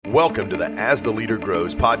Welcome to the As the Leader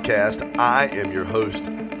Grows podcast. I am your host,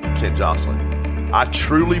 Ken Jocelyn. I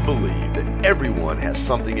truly believe that everyone has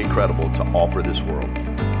something incredible to offer this world,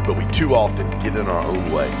 but we too often get in our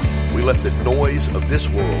own way. We let the noise of this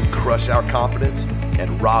world crush our confidence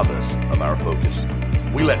and rob us of our focus.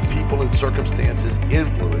 We let people and circumstances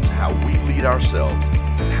influence how we lead ourselves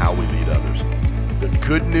and how we lead others. The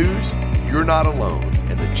good news, you're not alone,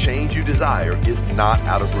 and the change you desire is not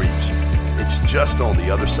out of reach. It's just on the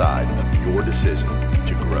other side of your decision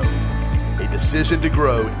to grow. A decision to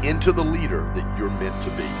grow into the leader that you're meant to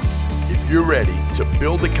be. If you're ready to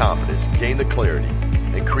build the confidence, gain the clarity,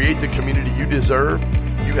 and create the community you deserve,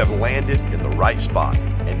 you have landed in the right spot,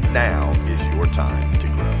 and now is your time to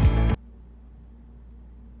grow.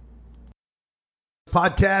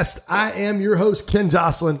 Podcast, I am your host, Ken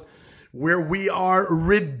Jocelyn, where we are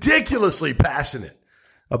ridiculously passionate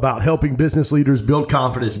about helping business leaders build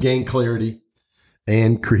confidence, gain clarity,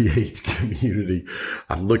 and create community.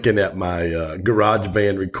 I'm looking at my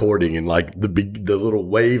GarageBand recording, and like the little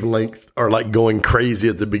wavelengths are like going crazy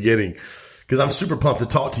at the beginning because I'm super pumped to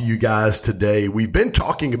talk to you guys today. We've been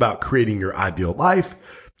talking about creating your ideal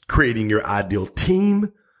life, creating your ideal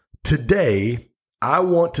team. Today, I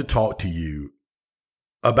want to talk to you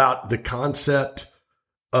about the concept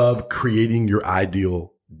of creating your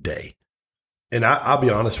ideal day. And I'll be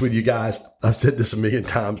honest with you guys. I've said this a million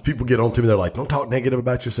times. People get on to me. They're like, don't talk negative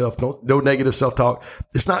about yourself. No negative self-talk.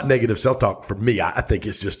 It's not negative self-talk for me. I think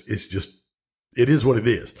it is what it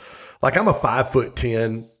is. Like, I'm a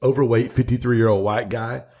 5'10", overweight, 53-year-old white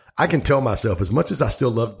guy. I can tell myself, as much as I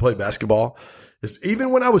still love to play basketball,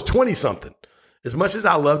 even when I was 20 something, as much as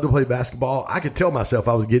I love to play basketball, I could tell myself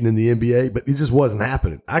I was getting in the NBA, but it just wasn't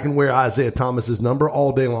happening. I can wear Isaiah Thomas's number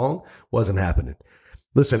all day long. Wasn't happening.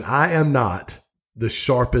 Listen, I am not the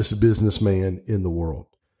sharpest businessman in the world.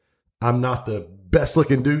 I'm not the best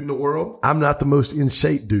looking dude in the world. I'm not the most in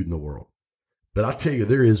shape dude in the world. But I'll tell you,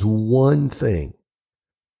 there is one thing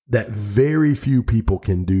that very few people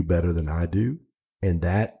can do better than I do, and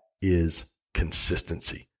that is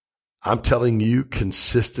consistency. I'm telling you,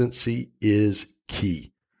 consistency is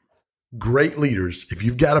key. Great leaders, if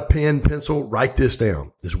you've got a pen, pencil, write this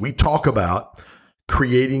down as we talk about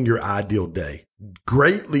creating your ideal day.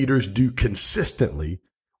 Great leaders do consistently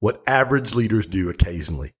what average leaders do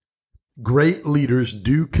occasionally. Great leaders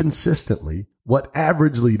do consistently what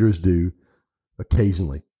average leaders do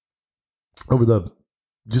occasionally.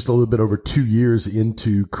 Just a little bit over 2 years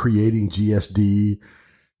into creating GSD,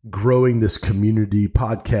 growing this community,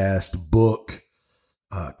 podcast, book,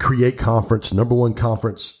 Create Conference, #1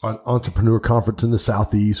 conference, entrepreneur conference in the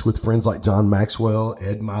Southeast with friends like John Maxwell,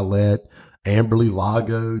 Ed Milet, Amberly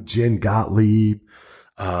Lago, Jen Gottlieb,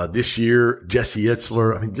 this year, Jesse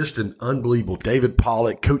Itzler. I mean, just an unbelievable David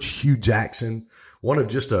Pollack, Coach Hugh Jackson, one of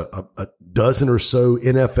just a dozen or so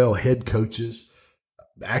NFL head coaches.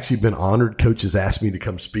 Actually been honored. Coaches asked me to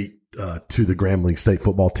come speak to the Grambling State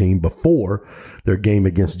football team before their game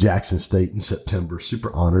against Jackson State in September.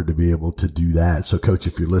 Super honored to be able to do that. So, Coach,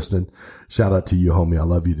 if you're listening, shout out to you, homie. I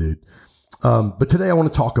love you, dude. But today I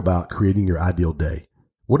want to talk about creating your ideal day.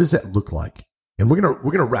 What does that look like? And we're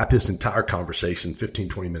going to wrap this entire conversation, 15,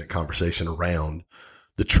 20-minute conversation, around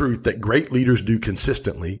the truth that great leaders do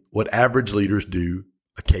consistently what average leaders do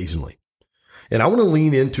occasionally. And I want to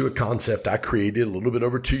lean into a concept I created a little bit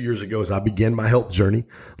over 2 years ago as I began my health journey.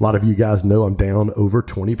 A lot of you guys know I'm down over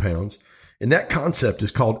 20 pounds. And that concept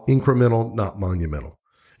is called incremental, not monumental.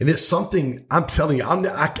 And it's something I'm telling you,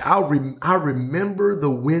 I remember the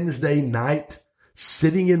Wednesday night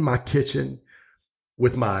sitting in my kitchen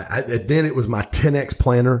with then it was my 10X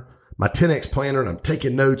planner, and I'm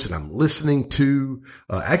taking notes and I'm listening to,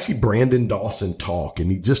 actually Brandon Dawson talk. And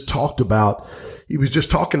he was just talking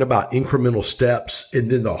about incremental steps. And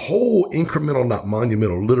then the whole incremental, not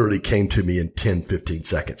monumental, literally came to me in 10, 15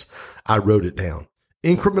 seconds. I wrote it down.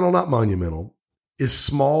 Incremental, not monumental is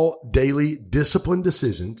small daily disciplined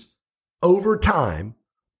decisions over time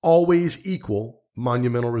always equal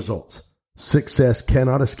monumental results. Success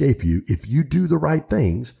cannot escape you if you do the right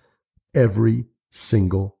things every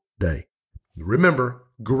single day. Remember,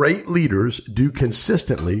 great leaders do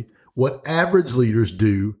consistently what average leaders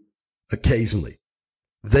do occasionally.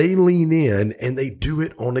 They lean in and they do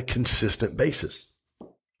it on a consistent basis.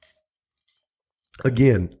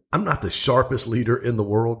 Again, I'm not the sharpest leader in the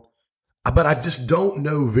world, but I just don't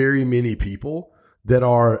know very many people that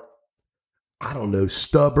are,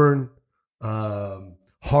 stubborn,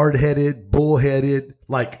 hard-headed, bullheaded,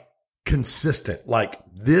 like consistent. Like,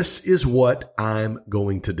 this is what I'm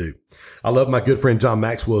going to do. I love my good friend John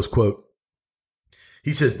Maxwell's quote.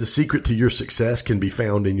 He says, the secret to your success can be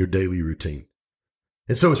found in your daily routine.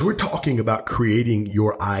 And so as we're talking about creating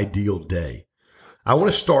your ideal day, I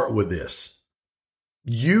want to start with this.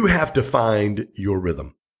 You have to find your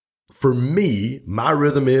rhythm. For me, my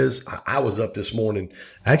rhythm is I was up this morning.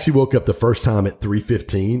 I actually woke up the first time at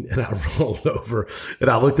 3:15 and I rolled over and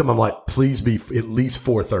I looked at them. I'm like, please be at least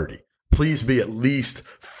 4:30. Please be at least,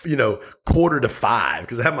 4:45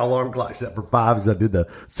 because I have my alarm clock set for 5 because I did the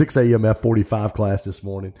 6 a.m. F45 class this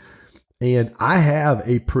morning. And I have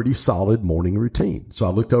a pretty solid morning routine. So I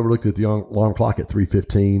looked at the alarm clock at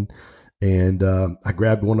 3:15. And I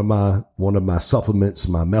grabbed one of my supplements,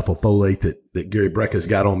 my methylfolate that Gary Brecka's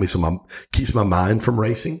got on me, so keeps my mind from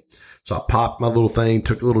racing. So I popped my little thing,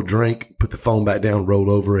 took a little drink, put the phone back down, rolled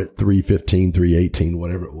over at 3:15, 3:18,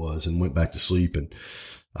 whatever it was, and went back to sleep. And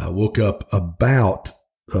I woke up about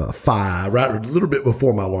 5, right, a little bit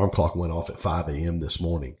before my alarm clock went off at 5 a.m. this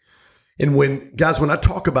morning. And when I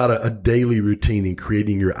talk about a daily routine and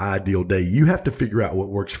creating your ideal day, you have to figure out what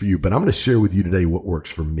works for you. But I'm going to share with you today what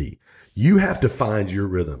works for me. You have to find your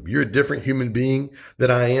rhythm. You're a different human being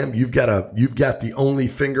than I am. You've got the only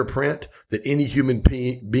fingerprint that any human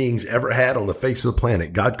beings ever had on the face of the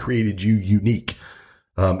planet. God created you unique.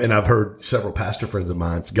 And I've heard several pastor friends of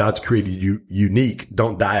mine, God's created you unique.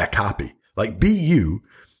 Don't die a copy. Like be you,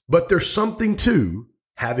 but there's something to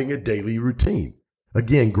having a daily routine.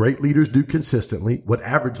 Again, great leaders do consistently what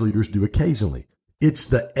average leaders do occasionally. It's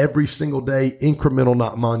the every single day, incremental,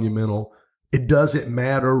 not monumental. It doesn't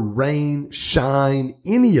matter, rain, shine,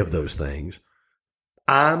 any of those things.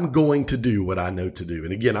 I'm going to do what I know to do.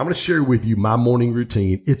 And again, I'm going to share with you my morning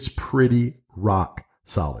routine. It's pretty rock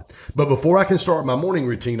solid. But before I can start my morning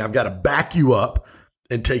routine, I've got to back you up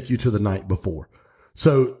and take you to the night before.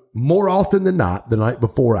 So more often than not, the night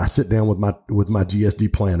before, I sit down with my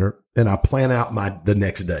GSD planner and I plan out the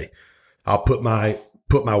next day. I'll put my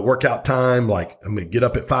workout time, like I'm going to get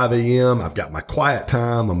up at 5 a.m. I've got my quiet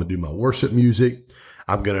time. I'm going to do my worship music.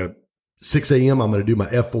 6 a.m. I'm going to do my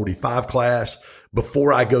F45 class.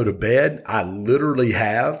 Before I go to bed, I literally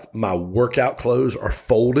have my workout clothes are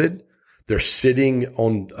folded. They're sitting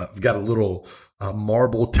on, I've got a little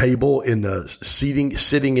marble table in the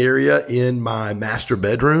sitting area in my master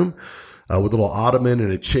bedroom. With a little ottoman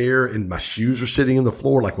and a chair, and my shoes are sitting on the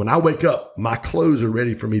floor. Like when I wake up, my clothes are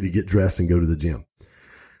ready for me to get dressed and go to the gym.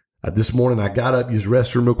 This morning, I got up, used the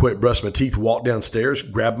restroom real quick, brushed my teeth, walked downstairs,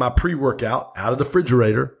 grabbed my pre-workout out of the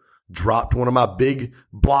refrigerator, dropped one of my big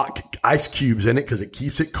block ice cubes in it because it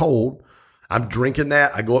keeps it cold. I'm drinking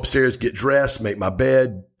that. I go upstairs, get dressed, make my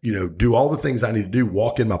bed, do all the things I need to do,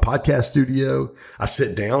 walk in my podcast studio. I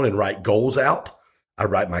sit down and write goals out. I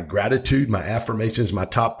write my gratitude, my affirmations, my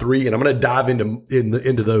top 3, and I'm going to dive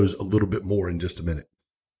into those a little bit more in just a minute.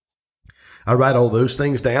 I write all those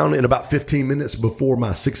things down in about 15 minutes before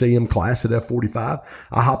my 6 a.m. class at F45.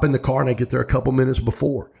 I hop in the car and I get there a couple minutes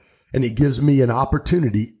before. And it gives me an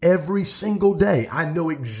opportunity every single day. I know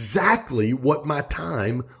exactly what my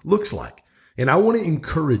time looks like. And I want to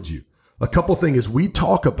encourage you. A couple things we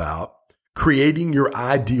talk about creating your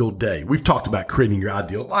ideal day. We've talked about creating your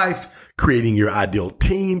ideal life, creating your ideal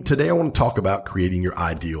team. Today, I want to talk about creating your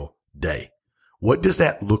ideal day. What does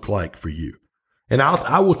that look like for you? And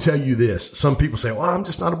I will tell you this. Some people say, well, I'm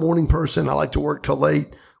just not a morning person. I like to work till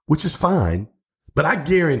late, which is fine. But I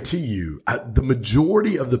guarantee you, the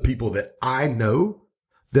majority of the people that I know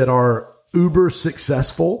that are uber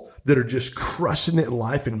successful, that are just crushing it in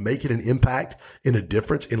life and making an impact and a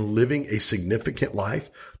difference in living a significant life,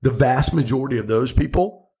 the vast majority of those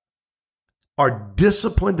people are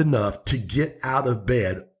disciplined enough to get out of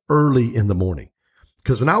bed early in the morning.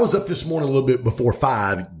 Because when I was up this morning a little bit before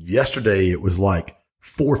 5, yesterday it was like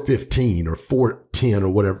 4:15 or 4:10 or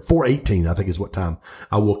whatever, 4:18 I think is what time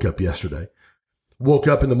I woke up yesterday. Woke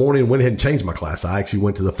up in the morning and went ahead and changed my class. I actually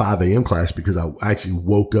went to the 5 a.m. class because I actually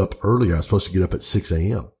woke up earlier. I was supposed to get up at 6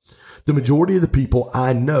 a.m. The majority of the people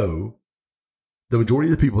I know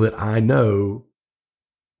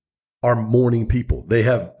are morning people. They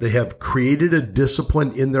have created a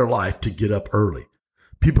discipline in their life to get up early.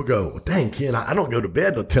 People go, well, dang, Ken, I don't go to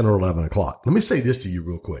bed till 10 or 11 o'clock. Let me say this to you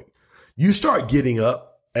real quick. You start getting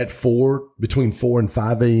up at between 4 and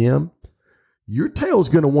 5 a.m., your tail's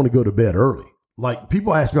going to want to go to bed early. Like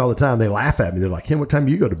people ask me all the time, they laugh at me. They're like, Ken, what time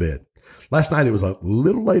do you go to bed? Last night, it was a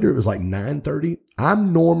little later. It was like 9:30.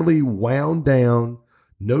 I'm normally wound down,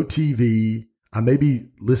 no TV. I may be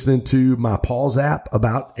listening to my Pause app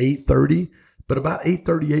about 8:30, but about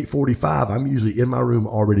 8:30, 8:45, I'm usually in my room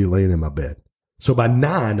already laying in my bed. So by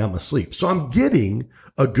 9, I'm asleep. So I'm getting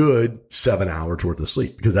a good 7 hours worth of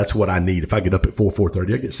sleep because that's what I need. If I get up at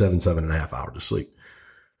 4:30, I get 7.5 hours of sleep.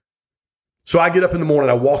 So I get up in the morning.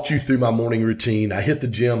 I walked you through my morning routine. I hit the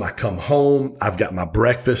gym. I come home. I've got my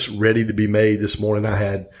breakfast ready to be made. This morning I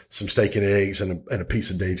had some steak and eggs and a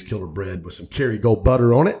piece of Dave's Killer Bread with some Kerrygold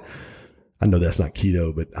butter on it. I know that's not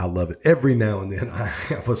keto, but I love it. Every now and then I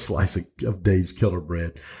have a slice of Dave's Killer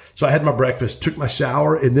Bread. So I had my breakfast, took my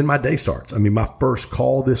shower, and then my day starts. I mean, my first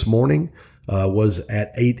call this morning was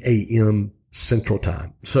at 8 a.m. Central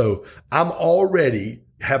Time. So I'm already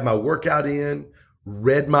have my workout in,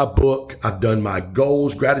 read my book. I've done my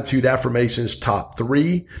goals, gratitude affirmations, top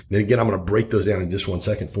 3. Then again, I'm going to break those down in just 1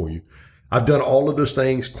 second for you. I've done all of those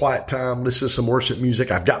things, quiet time, listen to some worship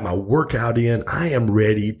music. I've got my workout in. I am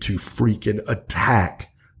ready to freaking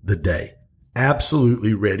attack the day.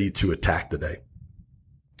 Absolutely ready to attack the day.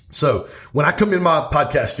 So when I come in my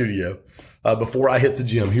podcast studio, before I hit the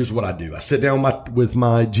gym, here's what I do. I sit down with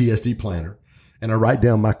my GSD planner and I write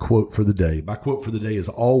down my quote for the day. My quote for the day is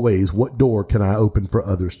always, what door can I open for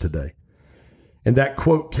others today? And that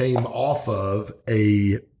quote came off of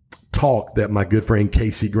a talk that my good friend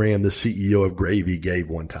Casey Graham, the CEO of Gravy, gave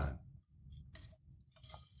one time.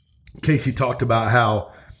 Casey talked about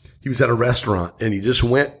how he was at a restaurant and he just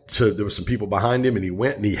went to, there was some people behind him and he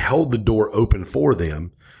went and he held the door open for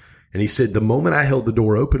them. And he said, the moment I held the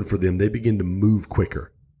door open for them, they began to move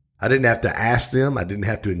quicker. I didn't have to ask them. I didn't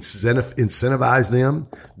have to incentivize them.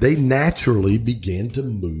 They naturally began to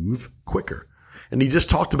move quicker. And he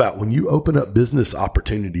just talked about when you open up business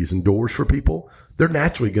opportunities and doors for people, they're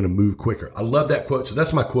naturally going to move quicker. I love that quote. So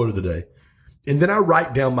that's my quote of the day. And then I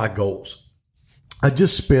write down my goals. I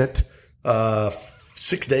just spent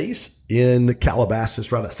 6 days in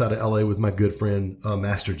Calabasas, right outside of LA with my good friend,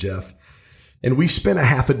 Master Jeff. And we spent a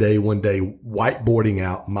half a day one day whiteboarding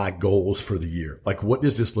out my goals for the year. Like, what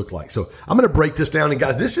does this look like? So I'm going to break this down. And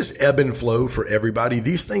guys, this is ebb and flow for everybody.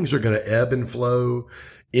 These things are going to ebb and flow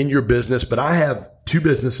in your business, but I have 2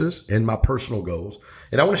 businesses and my personal goals,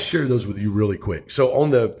 and I want to share those with you really quick. So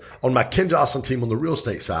on my Ken Joslin team on the real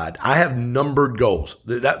estate side, I have numbered goals.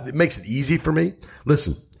 That makes it easy for me.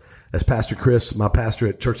 Listen, as Pastor Chris, my pastor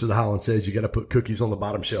at Church of the Highland, says, you got to put cookies on the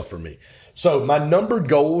bottom shelf for me. So my numbered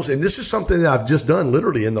goals, and this is something that I've just done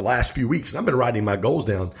literally in the last few weeks, and I've been writing my goals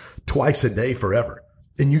down twice a day forever.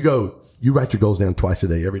 And you write your goals down twice a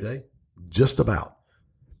day every day? Just about.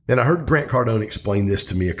 And I heard Grant Cardone explain this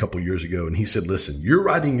to me a couple years ago. And he said, listen, you're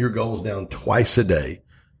writing your goals down twice a day.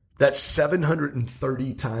 That's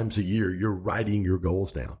 730 times a year. You're writing your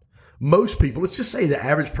goals down. Most people, let's just say the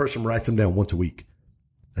average person writes them down once a week.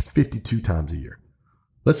 That's 52 times a year.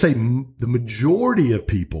 Let's say the majority of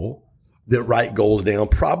people that write goals down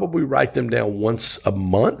probably write them down once a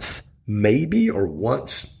month, maybe, or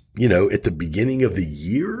once, at the beginning of the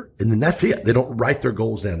year. And then that's it. They don't write their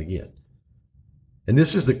goals down again. And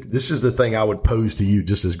this is the thing I would pose to you,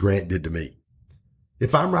 just as Grant did to me.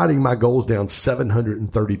 If I'm writing my goals down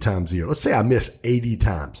 730 times a year, let's say I miss 80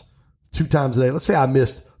 times, 2 times a day. Let's say I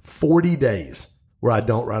missed 40 days where I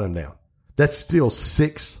don't write them down. That's still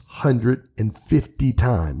 650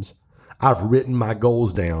 times I've written my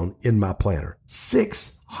goals down in my planner.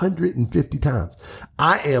 650 times.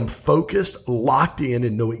 I am focused, locked in,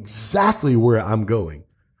 and know exactly where I'm going.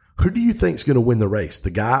 Who do you think is going to win the race?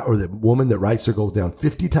 The guy or the woman that writes their goals down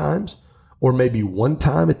 50 times, or maybe 1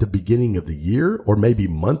 time at the beginning of the year, or maybe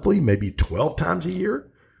monthly, maybe 12 times a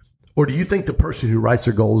year? Or do you think the person who writes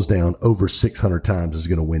their goals down over 600 times is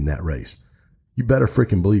going to win that race? You better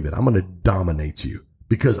freaking believe it. I'm going to dominate you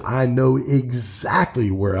because I know exactly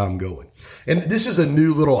where I'm going. And this is a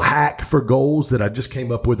new little hack for goals that I just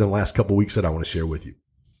came up with in the last couple of weeks that I want to share with you.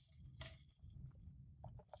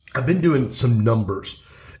 I've been doing some numbers.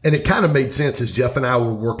 And it kind of made sense as Jeff and I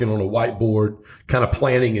were working on a whiteboard, kind of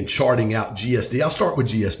planning and charting out GSD. I'll start with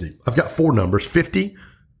GSD. I've got 4 numbers, 50,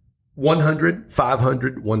 100,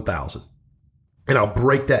 500, 1,000. And I'll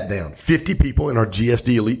break that down. 50 people in our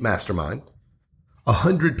GSD Elite Mastermind,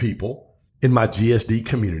 100 people in my GSD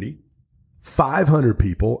community, 500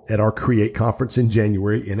 people at our Create conference in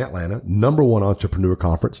January in Atlanta, #1 entrepreneur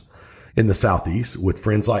conference in the Southeast with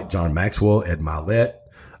friends like John Maxwell, Ed Milet,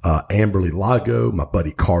 Amberly Lago, my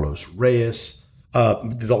buddy Carlos Reyes.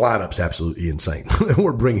 The lineup's absolutely insane.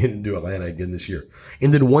 We're bringing it into Atlanta again this year.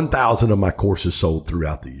 And then 1,000 of my courses sold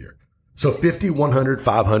throughout the year. So 50, 100,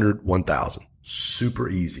 500, 1,000. Super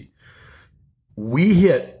easy. We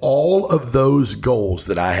hit all of those goals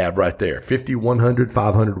that I have right there. 50, 100,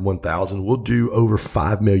 500, 1,000. We'll do over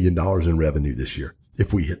 $5 million in revenue this year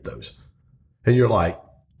if we hit those. And you're like,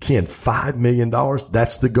 Ken, $5 million.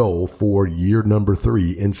 That's the goal for year number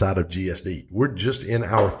 3 inside of GSD. We're just in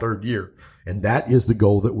our 3rd year. And that is the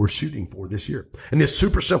goal that we're shooting for this year. And it's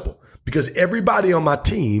super simple because everybody on my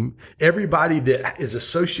team, everybody that is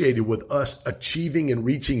associated with us achieving and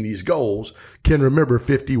reaching these goals can remember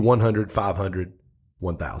 50, 100, 500,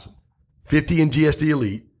 1,000. 50 in GSD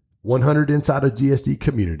Elite, 100 inside of GSD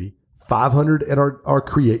Community, 500 at our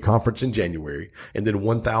Create conference in January, and then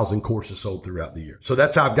 1,000 courses sold throughout the year. So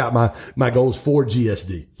that's how I've got my goals for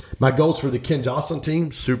GSD. My goals for the Ken Joslin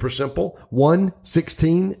team, super simple: 1,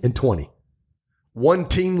 16, and 20. One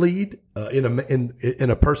team lead in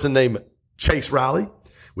a person named Chase Riley,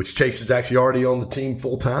 which Chase is actually already on the team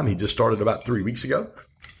full time. He just started about 3 weeks ago.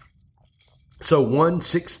 So 1,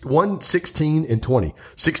 16, and 20.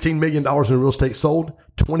 $16 million in real estate sold,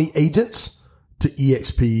 20 agents to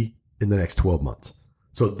EXP in the next 12 months.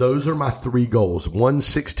 So those are my 3 goals: 1,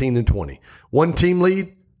 16, and 20. One team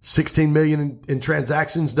lead, 16 million in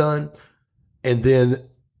transactions done, and then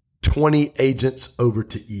 20 agents over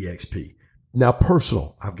to EXP. Now,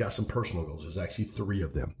 personal, I've got some personal goals. There's actually 3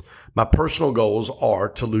 of them. My personal goals are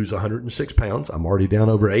to lose 106 pounds. I'm already down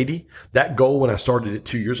over 80. That goal when I started it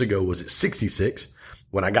 2 years ago was at 66.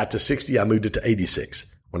 When I got to 60, I moved it to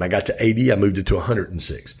 86. When I got to 80, I moved it to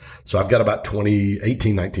 106. So I've got about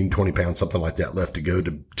 18, 19, 20 pounds, something like that left to go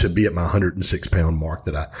to be at my 106 pound mark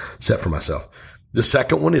that I set for myself. The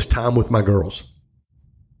second one is time with my girls.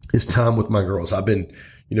 It's time with my girls. I've been,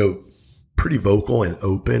 pretty vocal and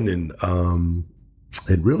open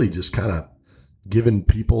and really just kind of giving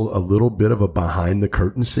people a little bit of a behind the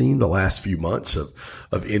curtain scene the last few months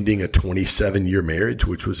of ending a 27-year marriage,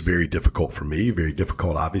 which was very difficult for me, very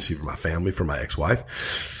difficult, obviously, for my family, for my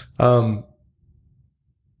ex-wife. But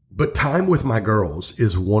time with my girls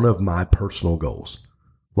is one of my personal goals.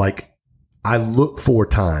 Like, I look for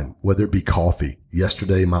time, whether it be coffee.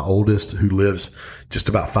 Yesterday, my oldest, who lives just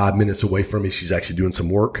about 5 minutes away from me, she's actually doing some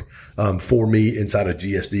work for me inside of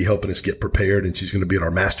GSD, helping us get prepared. And she's going to be at our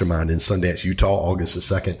mastermind in Sundance, Utah, August the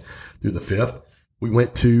 2nd through the 5th. We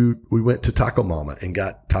went to Taco Mama and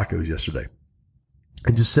got tacos yesterday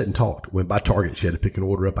and just sat and talked. Went by Target. She had to pick an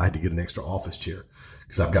order up. I had to get an extra office chair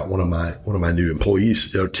because I've got one of my new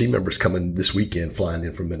employees, team members coming this weekend, flying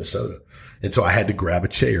in from Minnesota. And so I had to grab a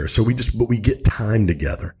chair. So we get time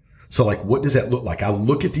together. So like, what does that look like? I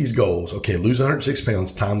look at these goals. Okay, lose 106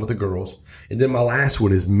 pounds, time with the girls. And then my last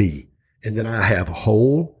one is me. And then I have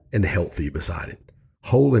whole and healthy beside it.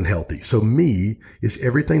 Whole and healthy. So me is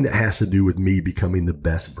everything that has to do with me becoming the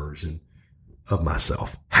best version of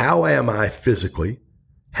myself. How am I physically?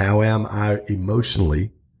 How am I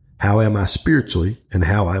emotionally? How am I spiritually? And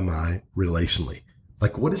how am I relationally?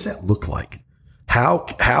 Like, what does that look like?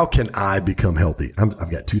 How can I become healthy?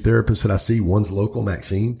 I've got 2 therapists that I see. One's local,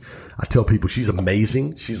 Maxine. I tell people she's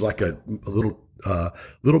amazing. She's like a little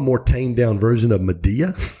more tamed down version of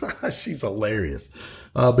Medea. She's hilarious.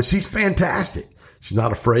 But she's fantastic. She's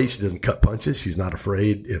not afraid. She doesn't cut punches. She's not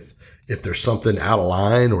afraid if there's something out of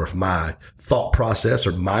line or if my thought process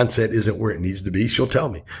or mindset isn't where it needs to be, she'll tell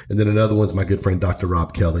me. And then another one's my good friend, Dr.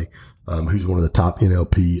 Rob Kelly, who's one of the top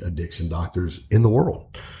NLP addiction doctors in the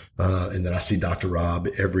world. And then I see Dr. Rob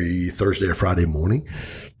every Thursday or Friday morning,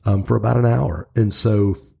 for about an hour. And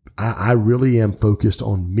so I really am focused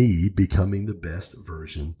on me becoming the best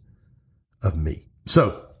version of me.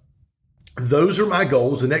 So those are my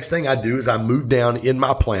goals. The next thing I do is I move down in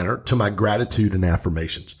my planner to my gratitude and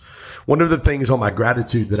affirmations. One of the things on my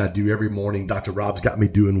gratitude that I do every morning, Dr. Rob's got me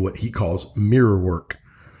doing what he calls mirror work.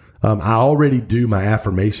 I already do my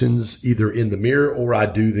affirmations either in the mirror or I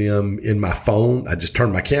do them in my phone. I just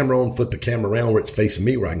turn my camera on, flip the camera around where it's facing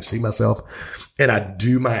me, where I can see myself. And I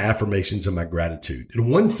do my affirmations and my gratitude.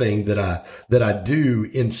 And one thing that I do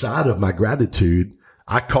inside of my gratitude,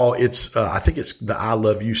 I call I think it's the I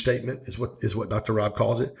love you statement is what Dr. Rob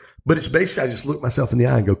calls it. But it's basically, I just look myself in the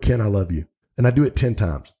eye and go, Ken, I love you. And I do it 10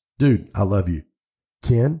 times. Dude, I love you.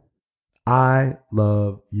 Ken, I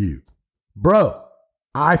love you. Bro,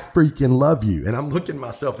 I freaking love you. And I'm looking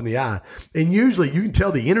myself in the eye. And usually you can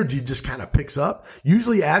tell the energy just kind of picks up.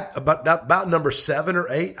 Usually at about number 7 or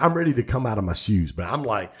 8, I'm ready to come out of my shoes. But I'm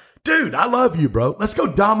like, dude, I love you, bro. Let's go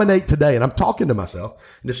dominate today. And I'm talking to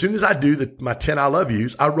myself. And as soon as I do my 10 I love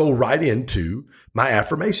yous, I roll right into my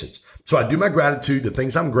affirmations. So I do my gratitude, the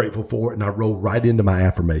things I'm grateful for, and I roll right into my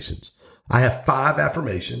affirmations. I have 5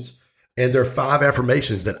 affirmations, and they're 5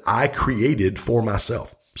 affirmations that I created for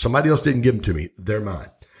myself. Somebody else didn't give them to me. They're mine.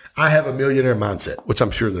 I have a millionaire mindset, which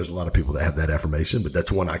I'm sure there's a lot of people that have that affirmation, but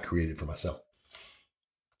that's one I created for myself.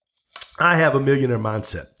 I have a millionaire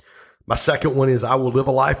mindset. My second one is I will live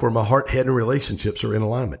a life where my heart, head, and relationships are in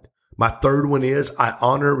alignment. My third one is I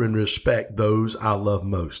honor and respect those I love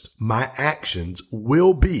most. My actions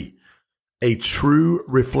will be a true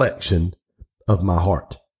reflection of my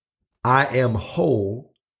heart. I am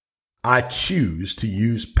whole. I choose to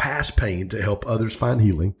use past pain to help others find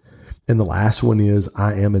healing. And the last one is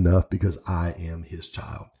I am enough because I am his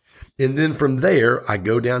child. And then from there, I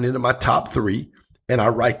go down into my top 3 and I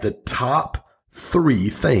write the top 3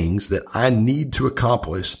 things that I need to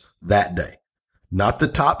accomplish that day. Not the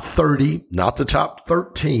top 30, not the top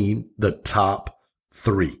 13, the top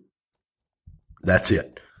 3. That's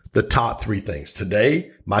it. The top 3 things.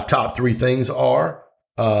 Today, my top 3 things are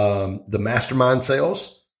the mastermind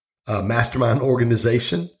sales, mastermind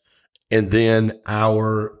organization, and then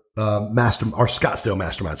our Scottsdale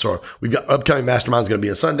mastermind. So we've got upcoming mastermind is going to be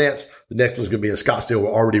in Sundance. The next one's going to be in Scottsdale.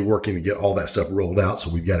 We're already working to get all that stuff rolled out.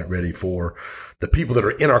 So we've got it ready for the people that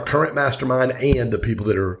are in our current mastermind and the people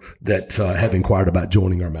that have inquired about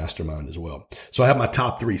joining our mastermind as well. So I have my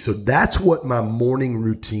top 3. So that's what my morning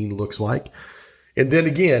routine looks like. And then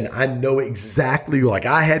again, I know exactly, like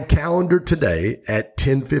I had calendared today at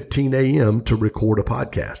 10:15 a.m. to record a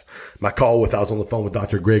podcast. I was on the phone with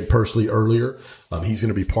Dr. Greg Persley earlier. He's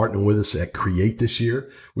going to be partnering with us at Create this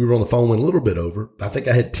year. We were on the phone, went a little bit over. I think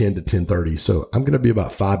I had 10 to 10:30. So I'm going to be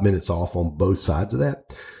about 5 minutes off on both sides of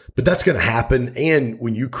that. But that's going to happen. And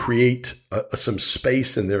when you create some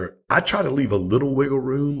space in there, I try to leave a little wiggle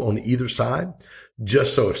room on either side,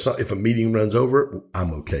 just so if a meeting runs over,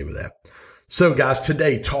 I'm okay with that. So guys,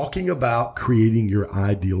 today talking about creating your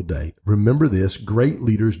ideal day. Remember this, great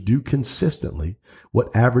leaders do consistently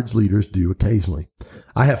what average leaders do occasionally.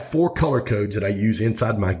 I have 4 color codes that I use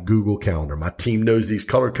inside my Google Calendar. My team knows these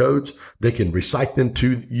color codes. They can recite them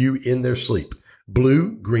to you in their sleep.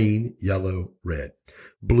 Blue, green, yellow, red.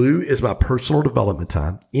 Blue is my personal development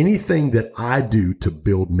time. Anything that I do to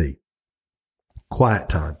build me. Quiet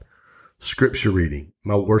time, scripture reading,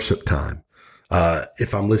 my worship time.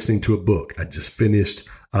 If I'm listening to a book, I just finished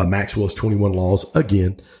Maxwell's 21 Laws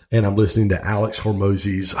again, and I'm listening to Alex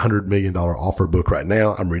Hormozi's $100 Million Offer book right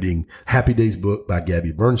now. I'm reading Happy Days book by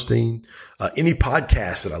Gabby Bernstein. Any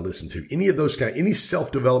podcasts that I listen to, any of those any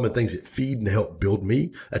self-development things that feed and help build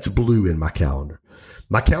me, that's blue in my calendar.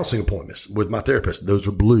 My counseling appointments with my therapist, those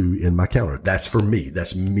are blue in my calendar. That's for me.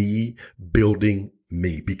 That's me building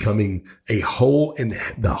me, becoming a whole and the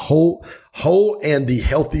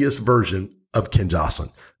healthiest version of Ken Joslin,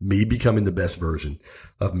 me becoming the best version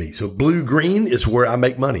of me. So blue green is where I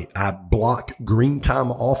make money. I block green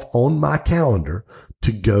time off on my calendar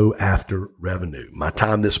to go after revenue. My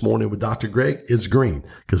time this morning with Dr. Greg is green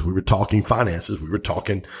because we were talking finances. We were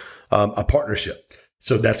talking a partnership.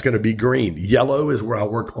 So that's going to be green. Yellow is where I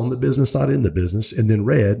work on the business, not in the business. And then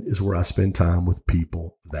red is where I spend time with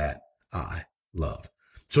people that I love.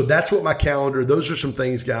 So that's what my calendar, those are some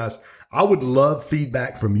things, guys. I would love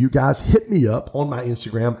feedback from you guys. Hit me up on my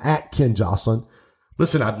Instagram at Ken Joslin.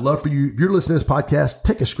 Listen, I'd love for you, if you're listening to this podcast,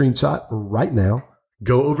 take a screenshot right now,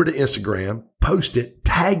 go over to Instagram, post it,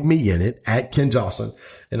 tag me in it at Ken Joslin,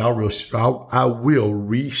 and I will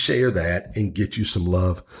reshare that and get you some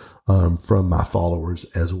love from my followers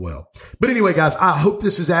as well. But anyway, guys, I hope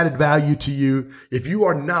this has added value to you. If you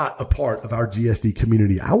are not a part of our GSD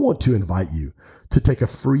community, I want to invite you to take a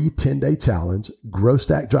free 10-day challenge,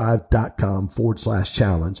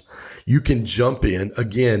 growstackdrive.com/challenge. You can jump in.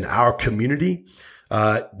 Again, our community,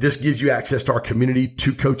 this gives you access to our community,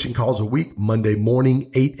 2 coaching calls a week, Monday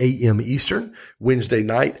morning, 8 a.m. Eastern, Wednesday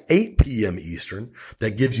night, 8 p.m. Eastern.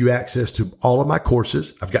 That gives you access to all of my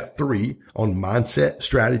courses. I've got 3 on mindset,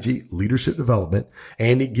 strategy, leadership development,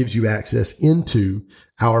 and it gives you access into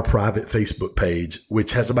our private Facebook page,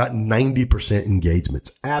 which has about 90%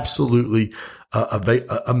 engagements. Absolutely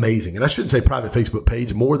amazing. And I shouldn't say private Facebook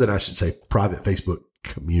page more than I should say private Facebook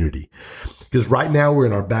community. Because right now we're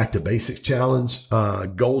in our Back to Basics challenge,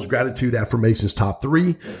 goals, gratitude, affirmations, top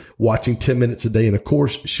 3, watching 10 minutes a day in a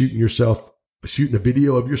course, shooting a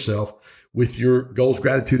video of yourself with your goals,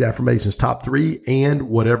 gratitude, affirmations, top 3, and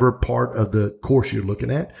whatever part of the course you're looking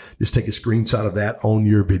at. Just take a screenshot of that on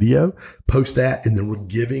your video, post that, and then we're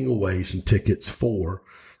giving away some tickets for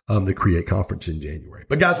the Create Conference in January.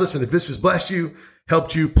 But guys, listen, if this has blessed you,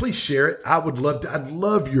 helped you, please share it. I'd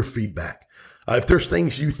love your feedback. If there's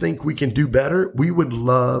things you think we can do better, we would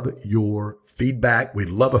love your feedback. We'd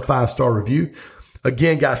love a 5-star review.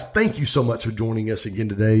 Again, guys, thank you so much for joining us again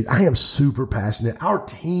today. I am super passionate. Our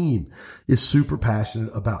team is super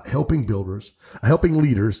passionate about helping leaders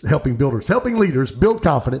build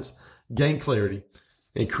confidence, gain clarity,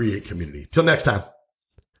 and create community. Till next time,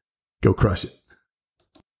 go crush it.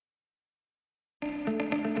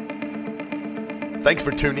 Thanks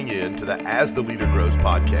for tuning in to the As the Leader Grows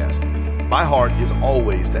podcast. My heart is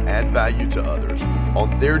always to add value to others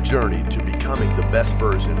on their journey to becoming the best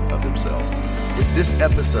version of themselves. If this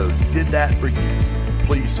episode did that for you,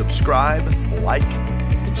 please subscribe, like,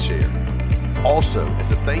 and share. Also,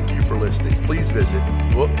 as a thank you for listening, please visit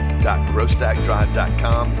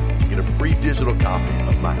book.growstackdrive.com to get a free digital copy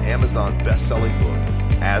of my Amazon best-selling book,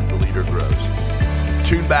 As the Leader Grows.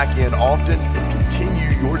 Tune back in often and continue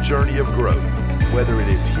your journey of growth, whether it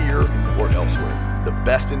is here or elsewhere. The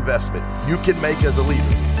best investment you can make as a leader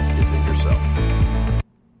is in yourself.